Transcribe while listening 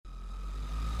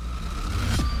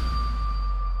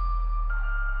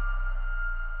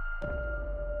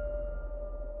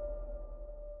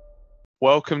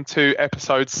Welcome to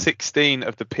episode 16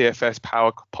 of the PFS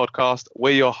Power podcast.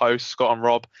 We're your hosts, Scott and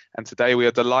Rob, and today we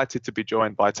are delighted to be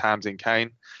joined by Tamsin Kane.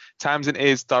 Tamsin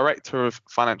is Director of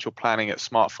Financial Planning at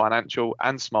Smart Financial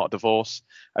and Smart Divorce,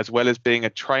 as well as being a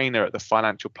trainer at the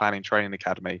Financial Planning Training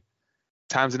Academy.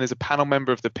 Tamsin is a panel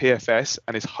member of the PFS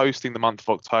and is hosting the month of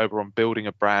October on building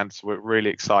a brand, so we're really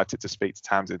excited to speak to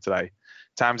Tamsin today.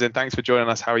 Tamsin, thanks for joining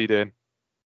us. How are you doing?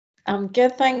 I'm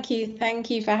good, thank you. Thank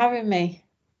you for having me.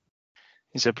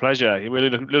 It's a pleasure. We're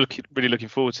really looking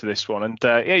forward to this one. And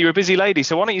you're a busy lady.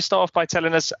 So why don't you start off by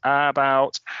telling us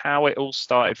about how it all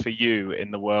started for you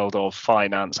in the world of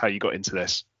finance, how you got into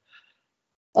this?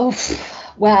 Oh,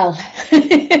 well,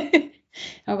 I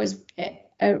was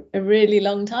a really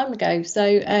long time ago.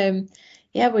 So,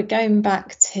 we're going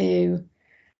back to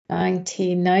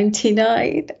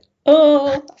 1999.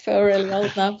 Oh, I feel really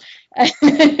old now.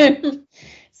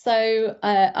 So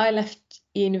I left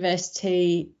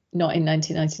university not in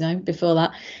 1999, before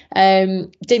that.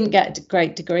 Didn't get a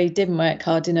great degree, didn't work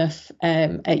hard enough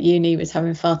at uni, was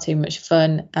having far too much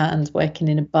fun and working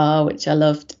in a bar, which I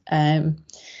loved. Left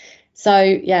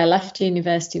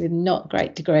university with not a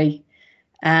great degree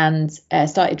and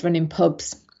started running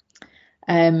pubs,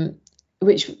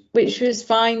 which was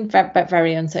fine, but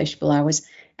very unsociable hours.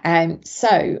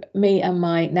 So me and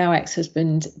my now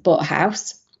ex-husband bought a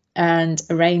house and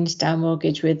arranged our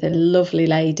mortgage with a lovely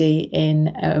lady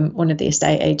in one of the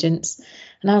estate agents.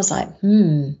 And I was like,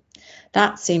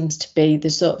 that seems to be the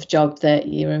sort of job that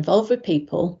you're involved with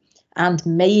people and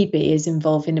maybe is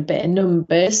involving a bit of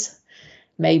numbers.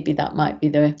 Maybe that might be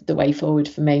the way forward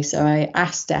for me. So I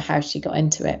asked her how she got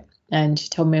into it, and she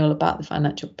told me all about the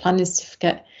financial planning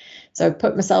certificate. So I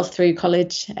put myself through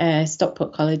college,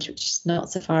 Stockport College, which is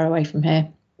not so far away from here,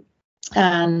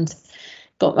 and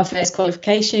got my first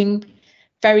qualification.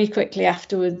 Very quickly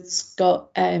afterwards,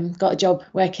 got a job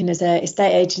working as a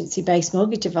estate agency based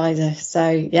mortgage advisor.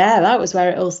 So that was where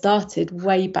it all started,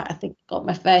 way back. I think I got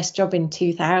my first job in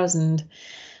 2000.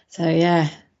 So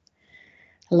a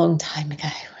long time ago.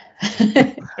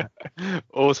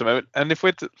 Awesome. And if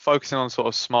we're focusing on sort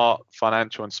of Smart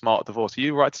Financial and Smart Divorce, are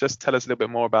you right to just tell us a little bit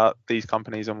more about these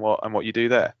companies and what you do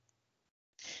there?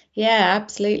 Yeah,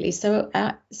 absolutely. So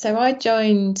I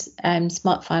joined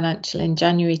Smart Financial in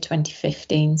January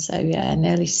 2015. So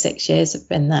nearly 6 years I've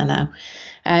been there now.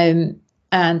 And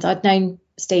I'd known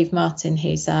Steve Martin,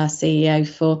 who's our CEO,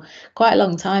 for quite a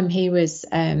long time. He was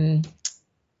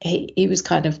he was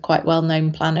kind of quite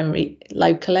well-known planner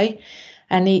locally.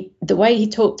 And the way he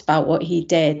talked about what he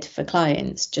did for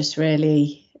clients just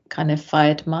really kind of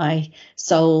fired my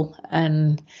soul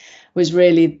and was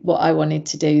really what I wanted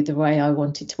to do, the way I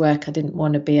wanted to work. I didn't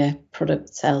want to be a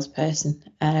product salesperson.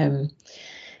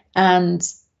 And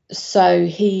so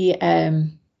he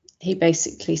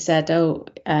basically said,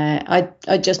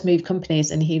 I just moved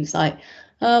companies. And he was like,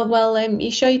 oh, well, you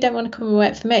sure you don't want to come and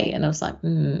work for me? And I was like,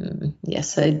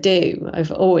 yes, I do.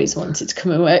 I've always wanted to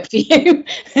come and work for you.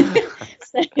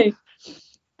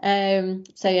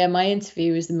 My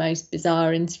interview was the most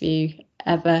bizarre interview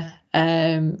ever.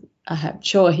 I'm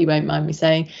sure he won't mind me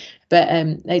saying, but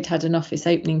they'd had an office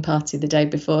opening party the day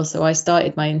before, so I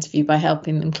started my interview by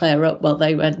helping them clear up while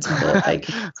they went and bought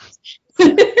bacon.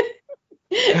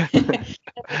 It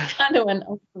kind of went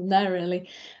on from there, really.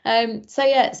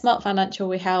 Smart Financial,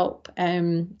 we help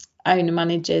owner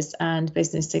managers and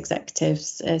business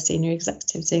executives, senior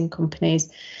executives in companies,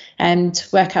 to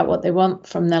work out what they want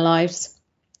from their lives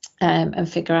and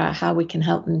figure out how we can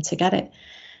help them to get it.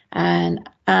 And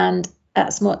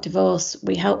at Smart Divorce,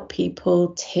 we help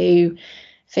people to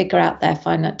figure out their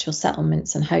financial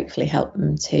settlements and hopefully help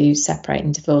them to separate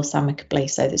and divorce amicably,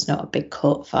 so there's not a big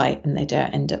court fight and they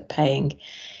don't end up paying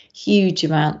huge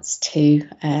amounts to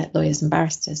lawyers and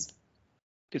barristers.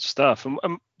 Good stuff.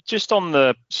 And just on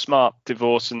the Smart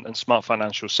Divorce and Smart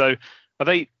Financial, so are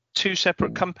they two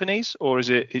separate companies, or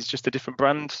is just a different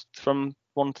brand from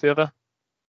one to the other?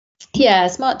 Yeah,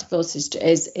 Smart Divorce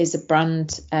is a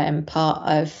brand part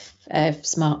of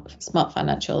Smart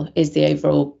Financial, is the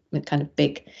overall kind of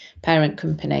big parent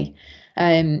company.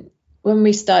 When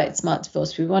we started Smart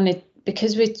Divorce, we wanted,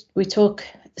 because we talk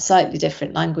a slightly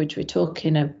different language, we're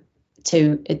talking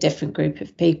to a different group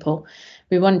of people.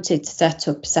 We wanted to set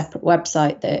up a separate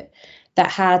website that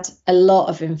had a lot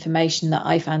of information that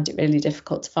I found it really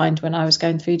difficult to find when I was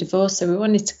going through divorce. So we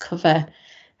wanted to cover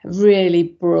a really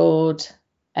broad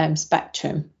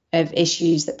spectrum of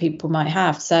issues that people might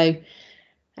have. So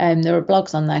there are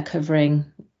blogs on there covering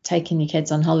taking your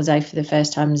kids on holiday for the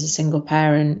first time as a single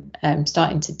parent,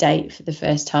 starting to date for the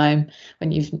first time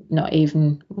when you've not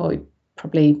even,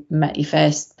 probably met your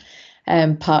first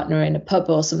partner in a pub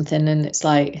or something, and it's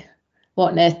like,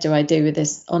 what on earth do I do with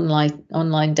this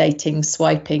online dating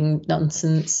swiping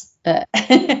nonsense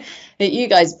that you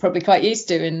guys are probably quite used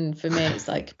to, and for me it's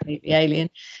like completely alien.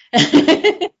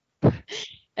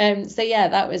 So yeah,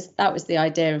 that was the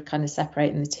idea of kind of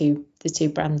separating the two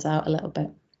brands out a little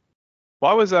bit.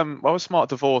 Why was Smart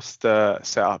Divorced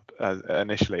set up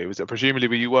initially? Was it presumably,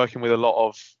 were you working with a lot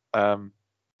of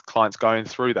clients going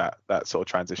through that sort of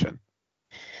transition?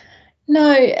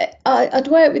 No, I'd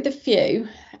worked with a few.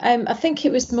 I think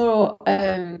it was more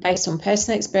based on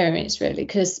personal experience, really,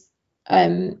 because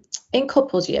in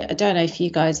couples, I don't know if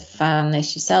you guys have found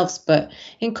this yourselves, but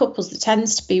in couples, there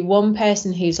tends to be one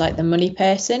person who's like the money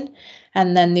person,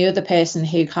 and then the other person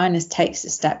who kind of takes a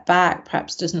step back,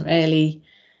 perhaps doesn't really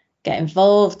get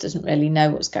involved, doesn't really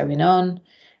know what's going on.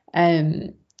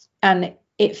 And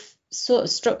it sort of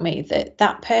struck me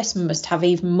that person must have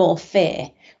even more fear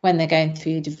when they're going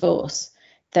through a divorce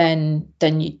than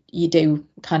you do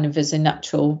kind of as a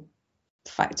natural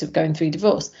fact of going through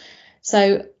divorce.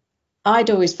 So I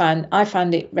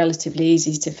found it relatively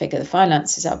easy to figure the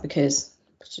finances out because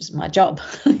it was my job,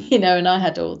 and I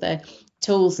had all the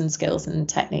tools and skills and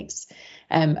techniques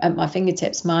at my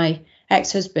fingertips. My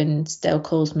ex-husband still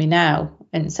calls me now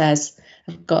and says,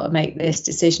 I've got to make this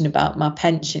decision about my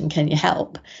pension, can you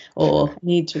help? Or I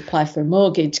need to apply for a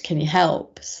mortgage, can you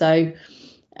help? So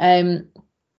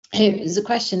it was a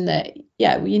question that,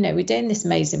 we're doing this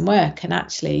amazing work, and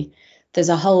actually there's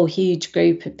a whole huge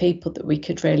group of people that we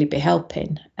could really be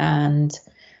helping, and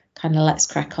kind of let's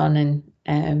crack on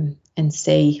and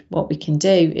see what we can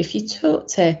do. If you talk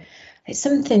to, it's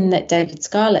something that David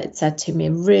Scarlett had said to me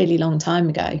a really long time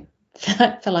ago.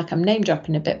 I feel like I'm name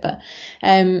dropping a bit,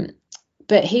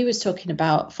 but he was talking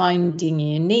about finding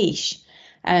your niche,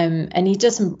 and he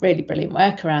does some really brilliant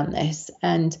work around this.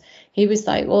 And he was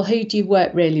like, well, who do you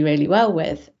work really, really well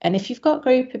with? And if you've got a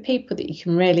group of people that you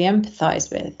can really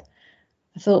empathise with,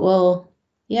 I thought, well,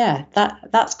 yeah,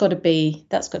 that's got to be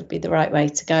the right way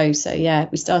to go. So yeah,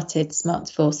 we started Smart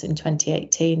Divorce in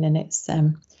 2018, and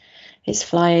it's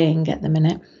flying at the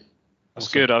minute. That's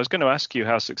good. I was going to ask you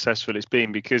how successful it's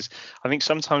been, because I think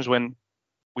sometimes when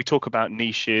we talk about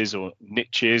niches or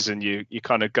niches, and you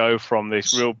kind of go from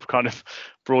this real kind of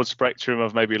broad spectrum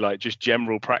of maybe like just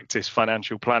general practice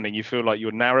financial planning, you feel like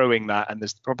you're narrowing that, and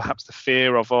there's perhaps the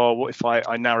fear of, what if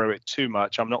I narrow it too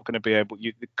much? I'm not going to be able,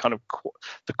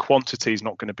 the quantity is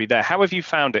not going to be there. How have you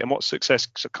found it, and what success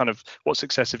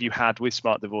have you had with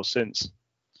Smart Divorce since?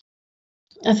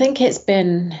 I think it's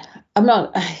been, I'm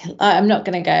not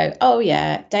going to go, oh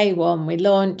yeah, day one, we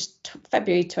launched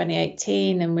February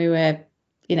 2018 and we were,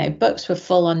 books were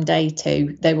full on day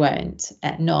two. They weren't,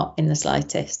 not in the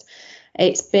slightest.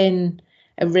 It's been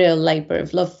a real labour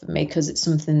of love for me, because it's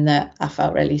something that I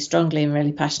felt really strongly and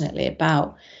really passionately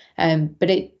about.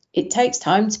 But it takes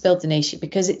time to build a niche,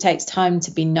 because it takes time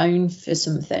to be known for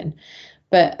something.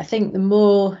 But I think the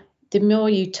more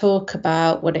you talk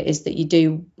about what it is that you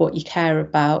do, what you care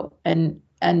about, and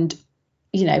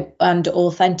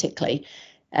authentically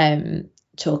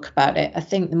talk about it, I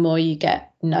think the more you get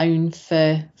known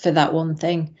for that one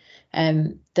thing.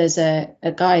 There's a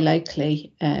guy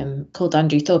locally called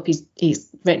Andrew Thorpe. He's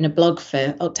written a blog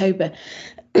for October,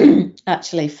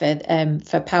 actually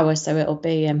for Power, so it'll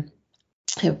be on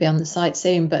the site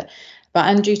soon. But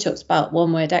Andrew talks about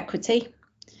one word equity.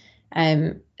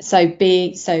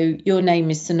 So your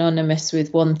name is synonymous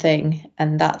with one thing,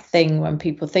 and that thing, when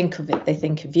people think of it, they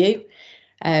think of you.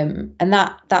 And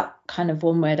that kind of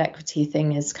one word equity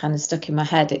thing is kind of stuck in my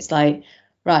head. It's like,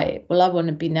 right, well, I want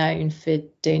to be known for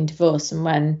doing divorce, and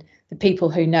when the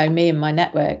people who know me and my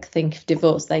network think of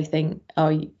divorce, they think, oh,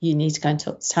 you need to go and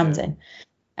talk to Tamsin.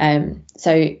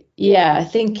 So yeah, I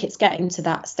think it's getting to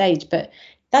that stage, but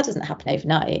that doesn't happen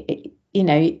overnight.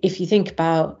 If you think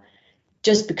about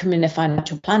just becoming a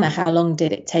financial planner, how long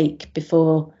did it take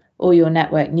before all your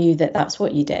network knew that that's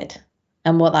what you did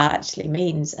and what that actually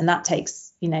means? And that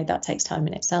takes time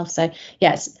in itself. So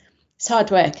yes, it's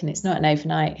hard work, and it's not an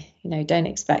overnight. Don't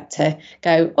expect to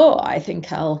go, oh, I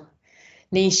think I'll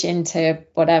niche into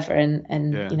whatever, and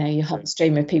you have a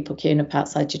stream of people queuing up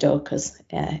outside your door, because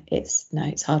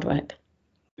it's hard work.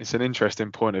 It's an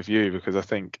interesting point of view, because I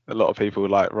think a lot of people,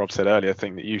 like Rob said earlier,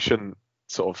 think that you shouldn't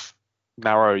sort of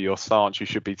narrow your stance. You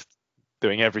should be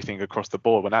doing everything across the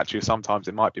board, when actually sometimes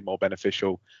it might be more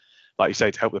beneficial, like you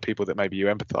say, to help the people that maybe you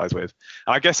empathize with.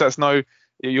 And I guess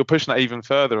you're pushing that even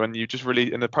further, and you just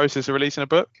really in the process of releasing a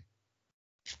book.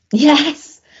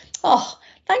 Yes. Oh,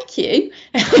 thank you.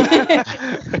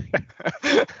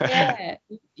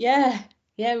 Yeah,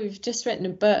 we've just written a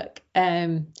book.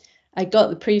 I got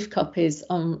the proof copies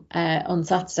on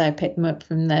Saturday. I picked them up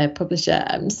from the publisher.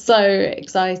 I'm so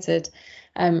excited.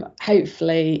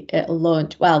 Hopefully it'll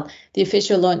launch. Well, the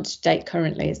official launch date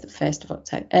currently is the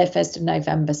 1st of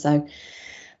November. So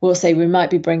we'll see. We might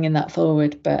be bringing that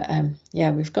forward, but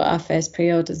yeah, we've got our first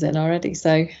pre-orders in already,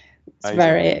 so it's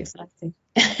very exciting.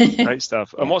 Great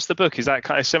stuff. And what's the book? Is that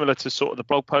kind of similar to sort of the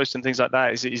blog post and things like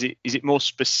that? Is it more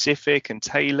specific and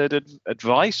tailored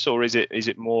advice, or is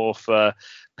it more for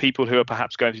people who are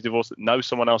perhaps going through divorce that know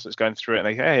someone else that's going through it and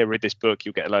they say, hey, read this book,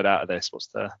 you'll get a load out of this? What's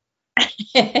the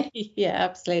Yeah,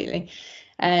 absolutely.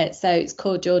 So it's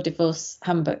called Your Divorce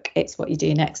Handbook. It's what you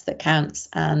do next that counts,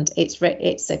 and it's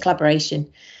a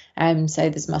collaboration. So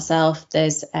there's myself,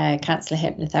 there's a counsellor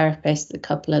hypnotherapist, a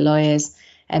couple of lawyers,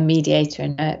 a mediator,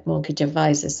 and a mortgage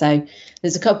advisor. So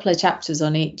there's a couple of chapters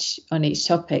on each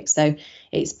topic. So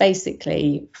it's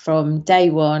basically from day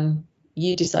one,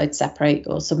 you decide to separate,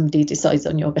 or somebody decides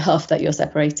on your behalf that you're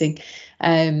separating,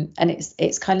 and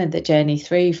it's kind of the journey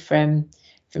through from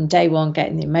day one,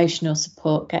 getting the emotional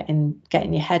support, getting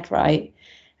your head right,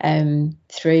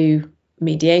 through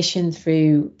mediation,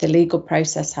 through the legal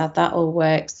process, how that all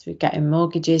works, through getting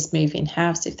mortgages, moving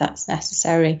house if that's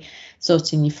necessary,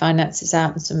 sorting your finances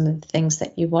out, and some of the things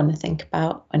that you want to think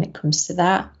about when it comes to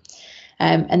that,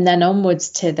 and then onwards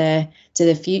to the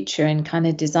future and kind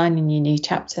of designing your new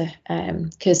chapter,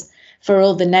 because for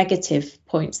all the negative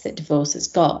points that divorce has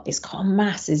got, it's got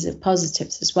masses of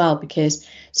positives as well, because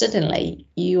suddenly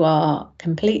you are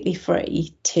completely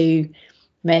free to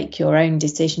make your own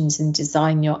decisions and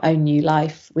design your own new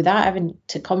life without having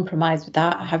to compromise,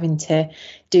 without having to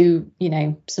do,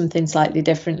 something slightly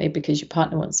differently because your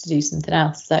partner wants to do something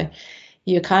else. So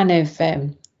you're kind of,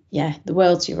 the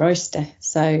world's your oyster.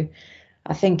 So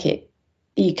I think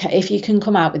if you can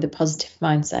come out with a positive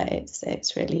mindset,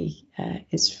 it's really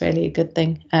a good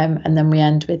thing. And then we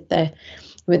end with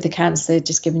the counsellor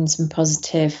just giving some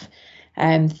positive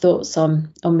thoughts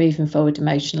on moving forward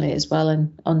emotionally as well,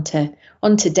 and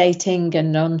onto dating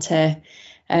and onto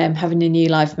having a new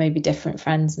life, maybe different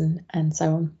friends and so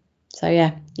on. So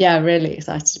yeah, really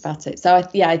excited about it. So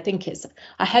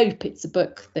I hope it's a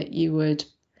book that you would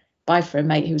buy for a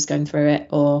mate who's going through it,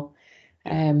 or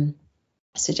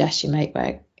suggest your mate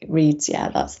where it reads. Yeah,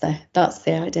 that's the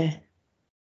idea.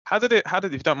 How did it,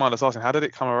 if you don't mind us asking, how did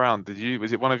it come around?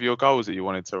 Was it one of your goals that you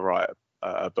wanted to write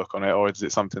a book on it, or is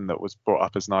it something that was brought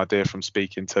up as an idea from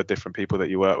speaking to different people that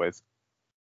you work with?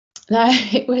 No,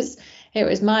 it was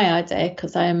my idea,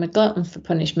 because I am a glutton for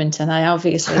punishment and I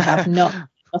obviously have not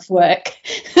enough work.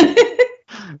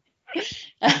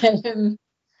 I don't know.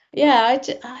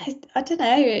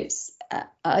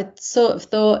 I sort of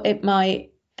thought it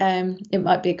might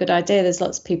be a good idea. There's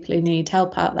lots of people who need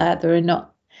help out there.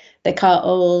 They can't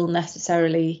all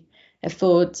necessarily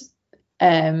afford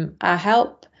our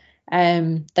help.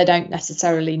 They don't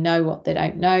necessarily know what they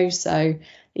don't know. So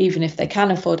even if they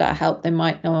can afford our help, they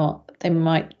might not. They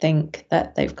might think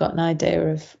that they've got an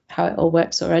idea of how it all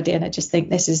works already. And I just think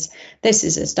this is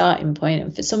a starting point.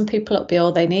 And for some people, it'll be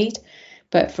all they need.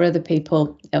 But for other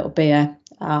people, it'll be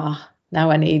now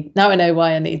I know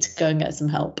why I need to go and get some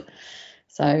help.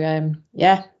 So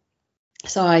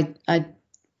so I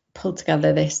pulled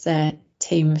together this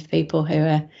team of people who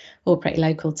are all pretty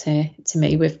local to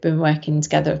me. We've been working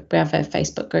together. We have a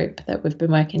Facebook group that we've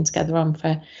been working together on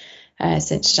for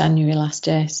since January last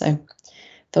year. So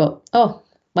thought, we'll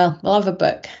have a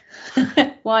book.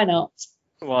 Why not?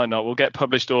 Why not? We'll get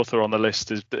published author on the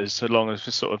list as so long as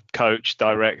sort of coach,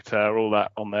 director, all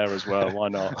that on there as well. Why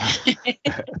not?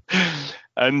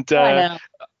 And why not?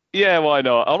 Yeah, why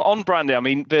not? On branding, I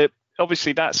mean,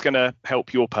 obviously that's going to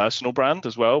help your personal brand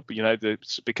as well. But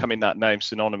becoming that name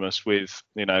synonymous with,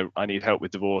 I need help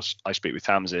with divorce, I speak with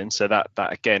Tamsin. So that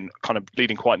again, kind of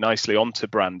leading quite nicely onto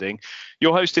branding.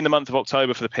 You're hosting the month of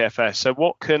October for the PFS. So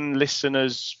what can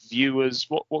listeners, viewers,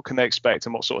 what can they expect,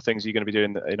 and what sort of things are you going to be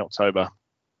doing in October?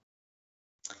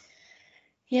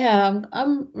 Yeah,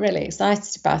 I'm really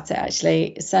excited about it,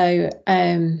 actually. So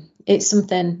it's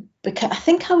something, because I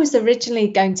think I was originally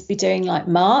going to be doing like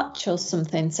March or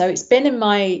something. So it's been in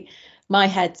my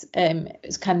head.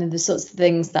 It's kind of the sorts of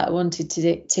things that I wanted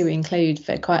to include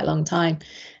for quite a long time.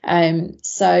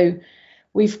 So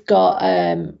we've got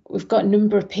a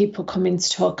number of people coming to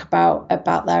talk about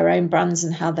their own brands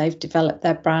and how they've developed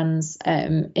their brands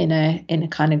in a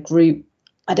kind of group.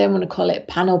 I don't want to call it a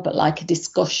panel, but like a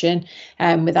discussion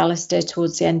with Alistair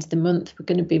towards the end of the month. We're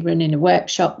going to be running a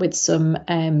workshop with some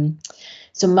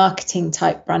marketing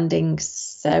type branding.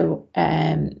 So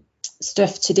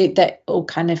stuff to do that all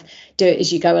kind of do it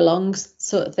as you go along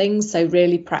sort of things. So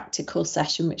really practical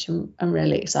session, which I'm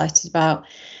really excited about.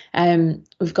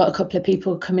 We've got a couple of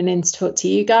people coming in to talk to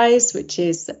you guys, which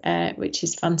is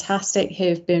fantastic, who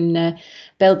have been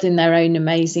building their own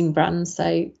amazing brands.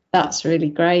 So that's really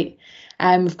great.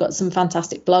 We've got some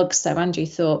fantastic blogs. So Andrew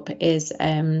Thorpe is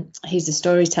he's a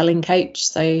storytelling coach,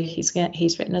 so he's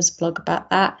written us a blog about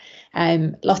that.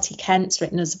 Lottie Kent's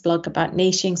written us a blog about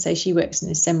niching, so she works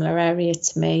in a similar area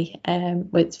to me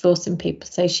with divorcing people,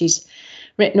 so she's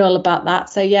written all about that.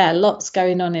 So yeah, lots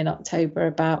going on in October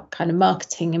about kind of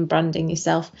marketing and branding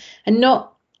yourself, and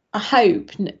I hope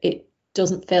it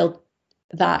doesn't feel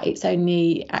that it's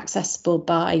only accessible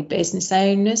by business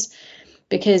owners,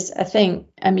 because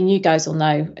I mean, you guys will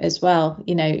know as well,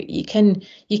 you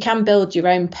can build your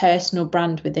own personal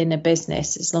brand within a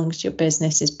business as long as your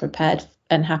business is prepared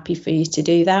and happy for you to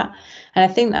do that. And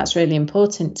I think that's really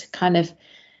important, to kind of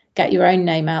get your own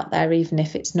name out there, even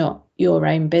if it's not your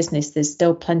own business. There's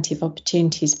still plenty of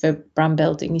opportunities for brand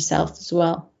building yourself as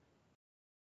well.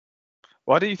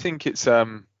 Why do you think it's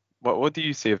what do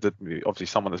you see of obviously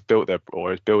someone that's built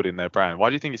or is building their brand? Why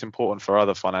do you think it's important for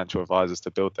other financial advisors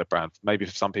to build their brand? Maybe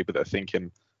for some people that are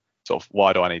thinking sort of,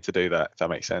 why do I need to do that? If that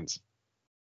makes sense.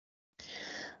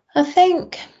 I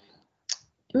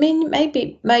mean,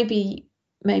 maybe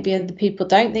other people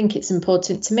don't think it's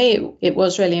important. To me, it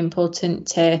was really important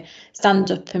to stand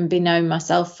up and be known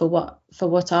myself for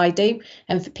what I do,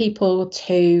 and for people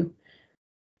to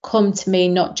come to me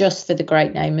not just for the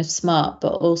great name of Smart,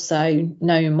 but also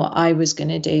knowing what I was going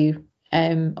to do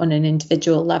on an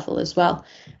individual level as well.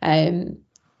 And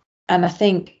I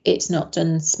think it's not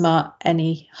done Smart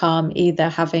any harm either,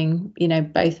 having,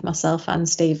 both myself and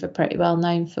Steve are pretty well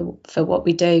known for what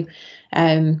we do.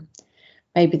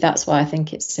 Maybe that's why I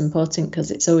think it's important,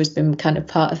 because it's always been kind of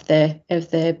part of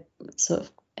the sort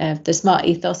of the Smart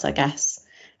ethos, I guess,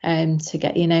 to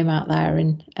get your name out there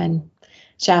and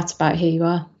shout about who you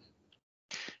are.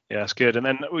 Yeah, that's good. And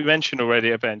then we mentioned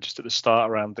already, Ben, just at the start,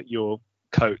 around that you're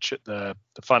coach at the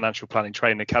Financial Planning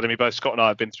Training Academy. Both Scott and I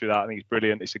have been through that. I think it's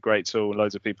brilliant. It's a great tool.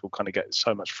 Loads of people kind of get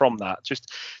so much from that.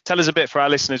 Just tell us a bit, for our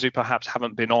listeners who perhaps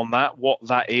haven't been on that, what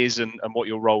that is and what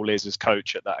your role is as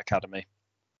coach at that academy.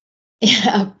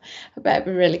 Yeah, I better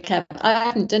be really careful. I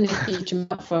haven't done a huge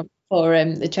amount for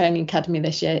the training academy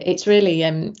this year. It's really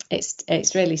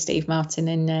it's really Steve Martin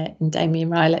and Damien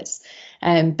Rylett's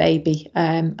baby.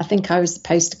 I think I was the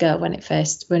poster girl when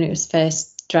it was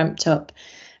first dreamt up,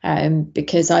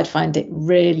 because I'd find it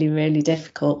really, really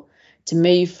difficult to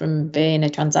move from being a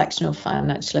transactional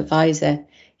financial advisor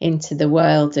into the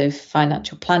world of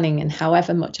financial planning. And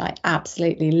however much I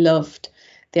absolutely loved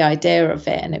the idea of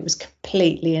it, and it was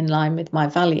completely in line with my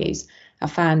values, I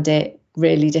found it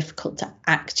really difficult to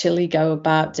actually go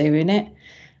about doing it.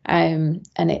 And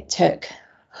it took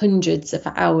hundreds of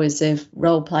hours of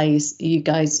role plays. You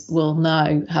guys will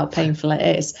know how painful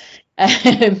it is.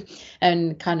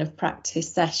 And kind of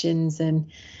practice sessions,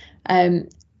 and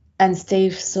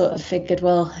Steve sort of figured,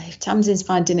 well, if Tamsin's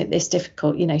finding it this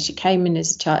difficult, she came in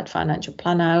as a chartered financial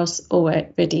planner,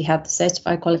 already had the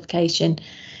certified qualification,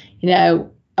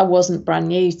 I wasn't brand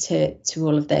new to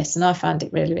all of this, and I found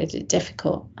it really, really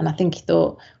difficult. And I think he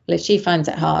thought, well, if she finds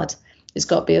it hard, there's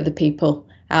got to be other people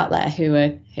out there who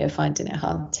are finding it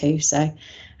hard too. So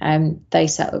they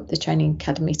set up the training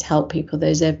academy to help people.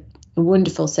 There's a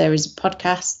wonderful series of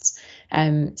podcasts.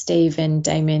 Steve and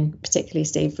Damien, particularly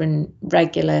Steve, run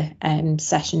regular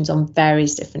sessions on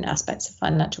various different aspects of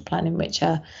financial planning, which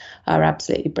are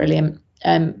absolutely brilliant.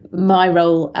 My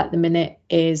role at the minute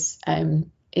is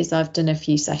I've done a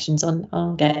few sessions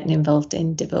on getting involved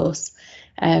in divorce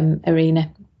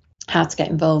arena, how to get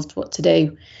involved, what to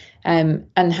do,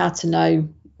 and how to know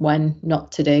when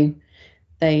not to do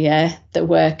the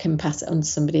work and pass it on to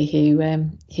somebody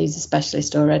who's a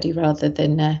specialist already, rather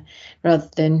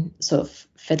than sort of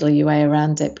fiddle your way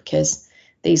around it, because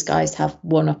these guys have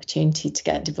one opportunity to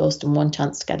get divorced and one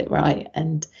chance to get it right,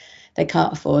 and they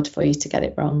can't afford for you to get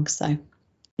it wrong. So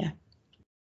yeah.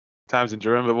 Tamsin, do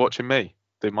you remember watching me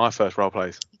do my first role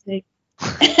plays? Is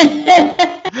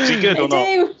he good or not?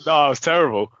 No, it was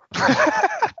terrible.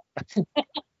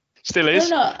 Still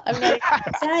is. I'm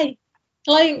not say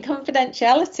client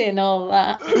confidentiality and all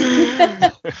that.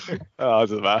 Oh, it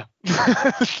doesn't matter.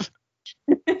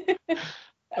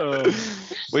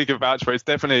 We can vouch for it. It's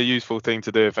definitely a useful thing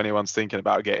to do if anyone's thinking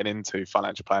about getting into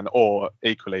financial planning, or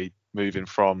equally moving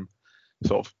from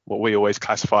sort of what we always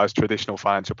classify as traditional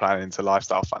financial planning into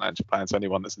lifestyle financial planning. So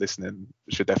anyone that's listening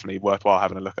should definitely worthwhile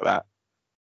having a look at that.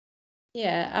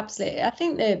 Yeah, absolutely. I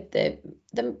think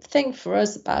the thing for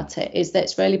us about it is that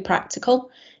it's really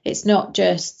practical. It's not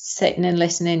just sitting and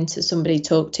listening to somebody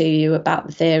talk to you about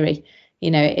the theory.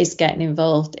 It is getting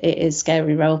involved. It is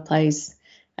scary role plays,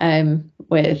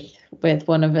 with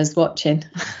one of us watching.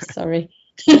 Sorry.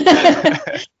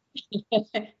 But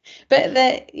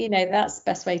that's the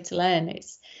best way to learn.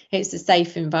 It's a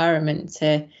safe environment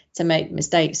to make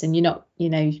mistakes, and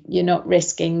you're not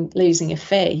risking losing a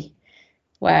fee.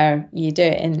 Where you do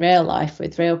it in real life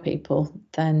with real people,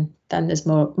 then there's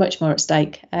much more at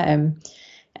stake.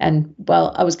 And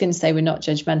well, I was going to say we're not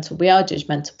judgmental. We are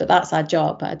judgmental, but that's our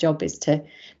job. Our job is to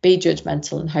be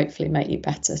judgmental and hopefully make you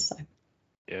better. So.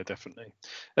 Yeah, definitely.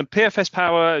 And PFS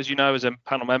Power, as you know, as a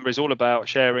panel member, is all about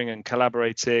sharing and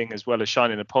collaborating, as well as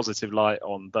shining a positive light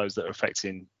on those that are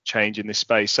affecting change in this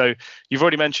space. So you've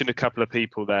already mentioned a couple of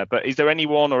people there, but is there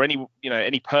anyone or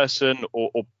any person or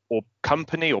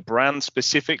company or brand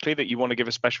specifically that you want to give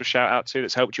a special shout out to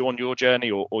that's helped you on your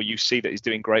journey, or you see that is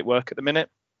doing great work at the minute?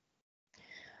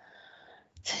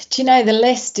 Do you know, the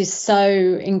list is so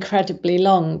incredibly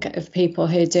long of people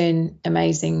who are doing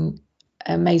amazing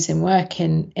work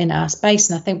in our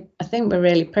space, and I think we're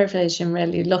really privileged and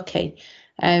really lucky.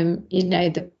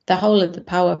 The whole of the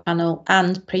Power Panel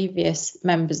and previous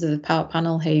members of the Power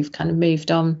Panel who've kind of moved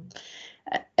on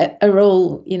are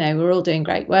all, we're all doing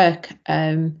great work.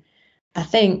 I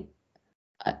think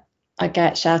I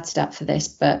get shouted at for this,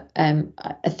 but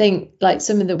I think like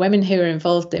some of the women who are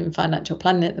involved in financial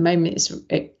planning at the moment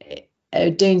are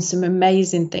doing some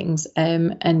amazing things,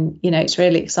 and it's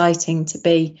really exciting to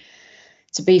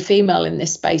be female in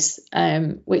this space,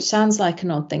 which sounds like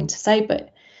an odd thing to say,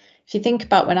 but if you think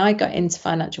about when I got into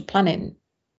financial planning,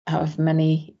 however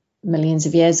many millions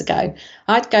of years ago,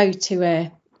 I'd go to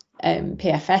a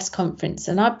PFS conference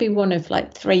and I'd be one of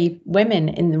like 3 women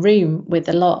in the room with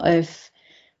a lot of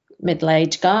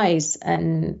middle-aged guys,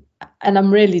 and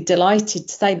I'm really delighted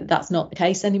to say that that's not the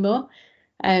case anymore.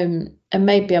 And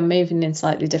maybe I'm moving in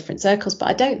slightly different circles, but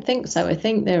I don't think so. I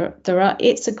think there are.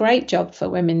 It's a great job for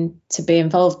women to be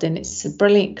involved in. It's a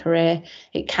brilliant career.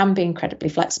 It can be incredibly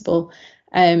flexible,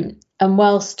 and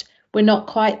whilst we're not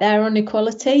quite there on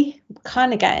equality, we're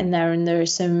kind of getting there. And there are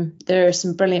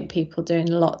some brilliant people doing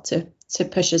a lot to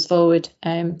push us forward.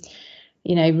 Ruth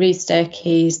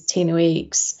Sturkey, Tina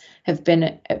Weeks have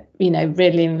been,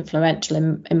 really influential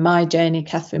in my journey.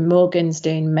 Catherine Morgan's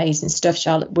doing amazing stuff.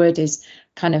 Charlotte Wood is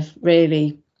kind of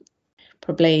really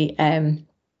probably the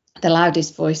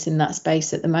loudest voice in that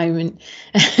space at the moment.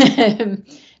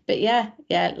 But yeah,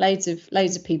 loads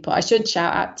of people. I should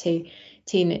shout out to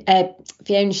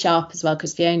Fiona Sharp as well,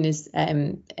 because Fiona's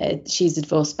she's a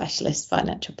divorce specialist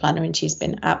financial planner, and she's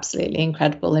been absolutely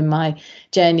incredible in my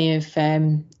journey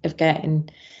of getting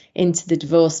into the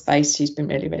divorce space. She's been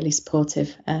really, really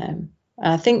supportive.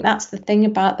 I think that's the thing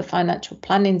about the financial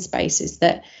planning space, is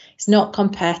that it's not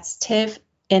competitive,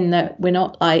 in that we're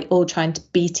not like all trying to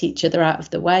beat each other out of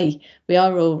the way. We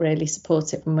are all really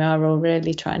supportive, and we are all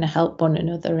really trying to help one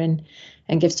another and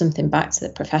give something back to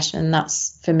the profession. And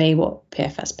that's, for me, what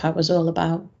PFS Power is all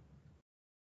about.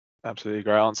 Absolutely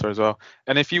great answer as well.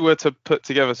 And if you were to put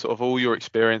together sort of all your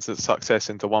experience and success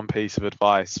into one piece of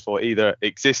advice for either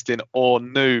existing or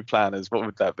new planners, what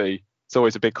would that be? It's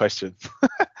always a big question.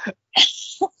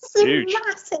 It's a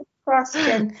massive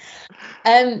question.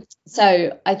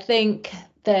 So I think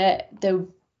the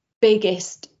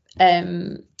biggest,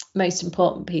 most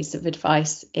important piece of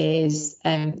advice is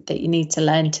that you need to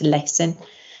learn to listen.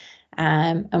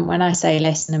 And when I say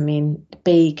listen, I mean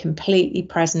be completely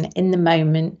present in the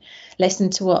moment. Listen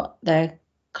to what the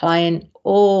client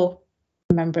or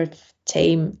member of the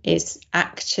team is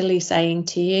actually saying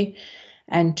to you,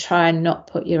 and try and not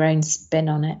put your own spin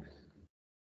on it.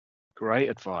 Great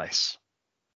advice.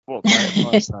 What great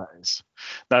advice that is.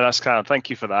 No, that's kind. Thank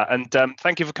you for that. And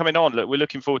thank you for coming on. Look, we're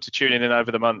looking forward to tuning in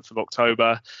over the month of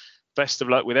October. Best of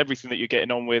luck with everything that you're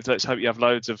getting on with. Let's hope you have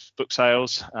loads of book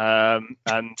sales. And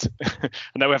I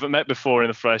know we haven't met before in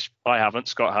the flesh. I haven't.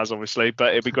 Scott has, obviously.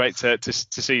 But it'd be great to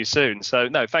see you soon. So,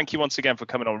 no, thank you once again for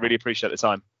coming on. Really appreciate the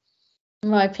time.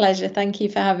 My pleasure. Thank you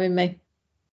for having me.